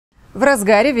В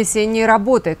разгаре весенние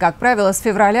работы. Как правило, с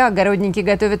февраля огородники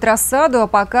готовят рассаду, а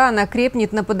пока она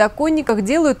крепнет на подоконниках,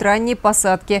 делают ранние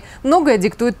посадки. Многое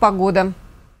диктует погода.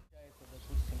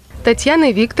 Татьяна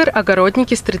и Виктор –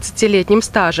 огородники с 30-летним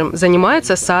стажем.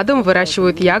 Занимаются садом,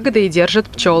 выращивают ягоды и держат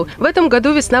пчел. В этом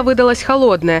году весна выдалась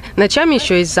холодная. Ночами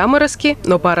еще есть заморозки,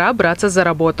 но пора браться за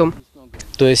работу.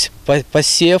 То есть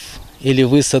посев или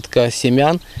высадка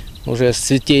семян уже с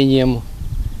цветением,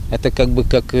 это как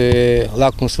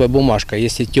лакмусовая бумажка.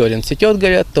 Если терен цветет,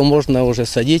 говорят, то можно уже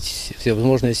садить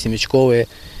всевозможные семечковые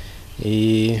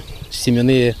и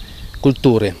семенные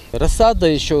культуры. Рассада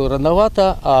еще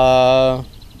рановато, а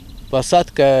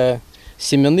посадка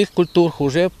семенных культур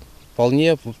уже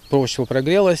вполне почва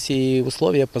прогрелась и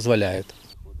условия позволяют.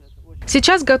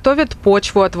 Сейчас готовят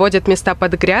почву, отводят места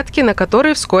под грядки, на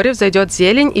которые вскоре взойдет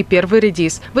зелень и первый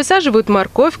редис. Высаживают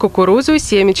морковь, кукурузу и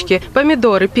семечки,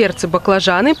 помидоры, перцы,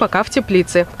 баклажаны пока в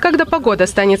теплице. Когда погода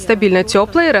станет стабильно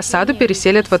теплой, рассаду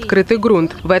переселят в открытый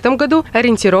грунт. В этом году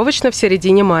ориентировочно в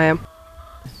середине мая.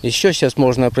 Еще сейчас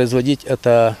можно производить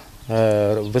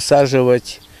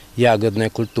высаживать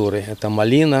ягодные культуры. Это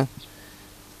малина,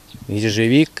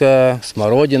 ежевика,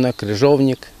 смородина,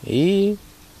 крыжовник и,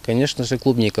 конечно же,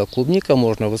 клубника. Клубника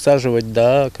можно высаживать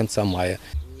до конца мая.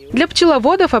 Для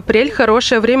пчеловодов апрель –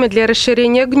 хорошее время для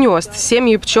расширения гнезд.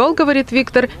 Семьи пчел, говорит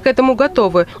Виктор, к этому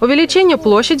готовы. Увеличение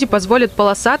площади позволит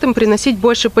полосатым приносить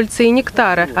больше пыльцы и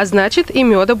нектара, а значит и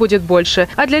меда будет больше.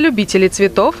 А для любителей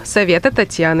цветов – советы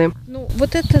Татьяны.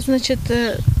 Вот это, значит,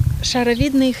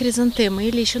 шаровидные хризантемы,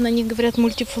 или еще на них говорят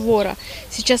мультифлора.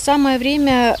 Сейчас самое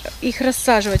время их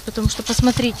рассаживать, потому что,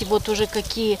 посмотрите, вот уже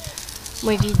какие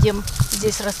мы видим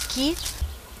здесь ростки.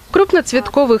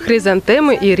 Крупноцветковые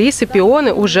хризантемы, ирисы,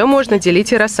 пионы уже можно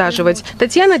делить и рассаживать.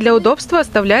 Татьяна для удобства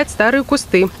оставляет старые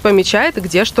кусты, помечает,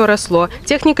 где что росло.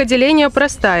 Техника деления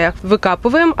простая.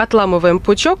 Выкапываем, отламываем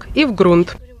пучок и в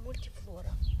грунт.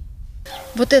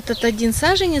 Вот этот один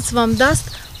саженец вам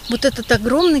даст вот этот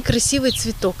огромный красивый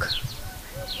цветок.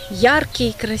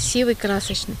 Яркий, красивый,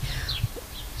 красочный.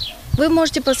 Вы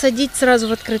можете посадить сразу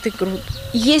в открытый грунт.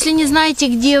 Если не знаете,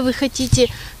 где вы хотите,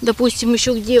 допустим,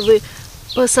 еще где вы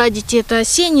посадите это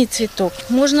осенний цветок,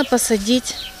 можно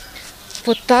посадить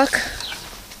вот так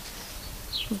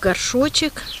в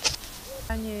горшочек.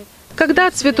 Когда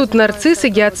цветут нарциссы,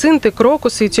 гиацинты,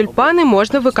 крокусы и тюльпаны,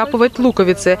 можно выкапывать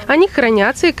луковицы. Они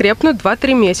хранятся и крепнут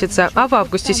 2-3 месяца, а в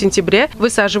августе-сентябре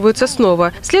высаживаются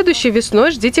снова. Следующей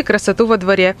весной ждите красоту во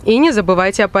дворе и не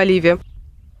забывайте о поливе.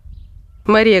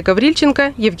 Мария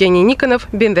Гаврильченко, Евгений Никонов,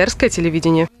 Бендерское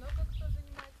телевидение.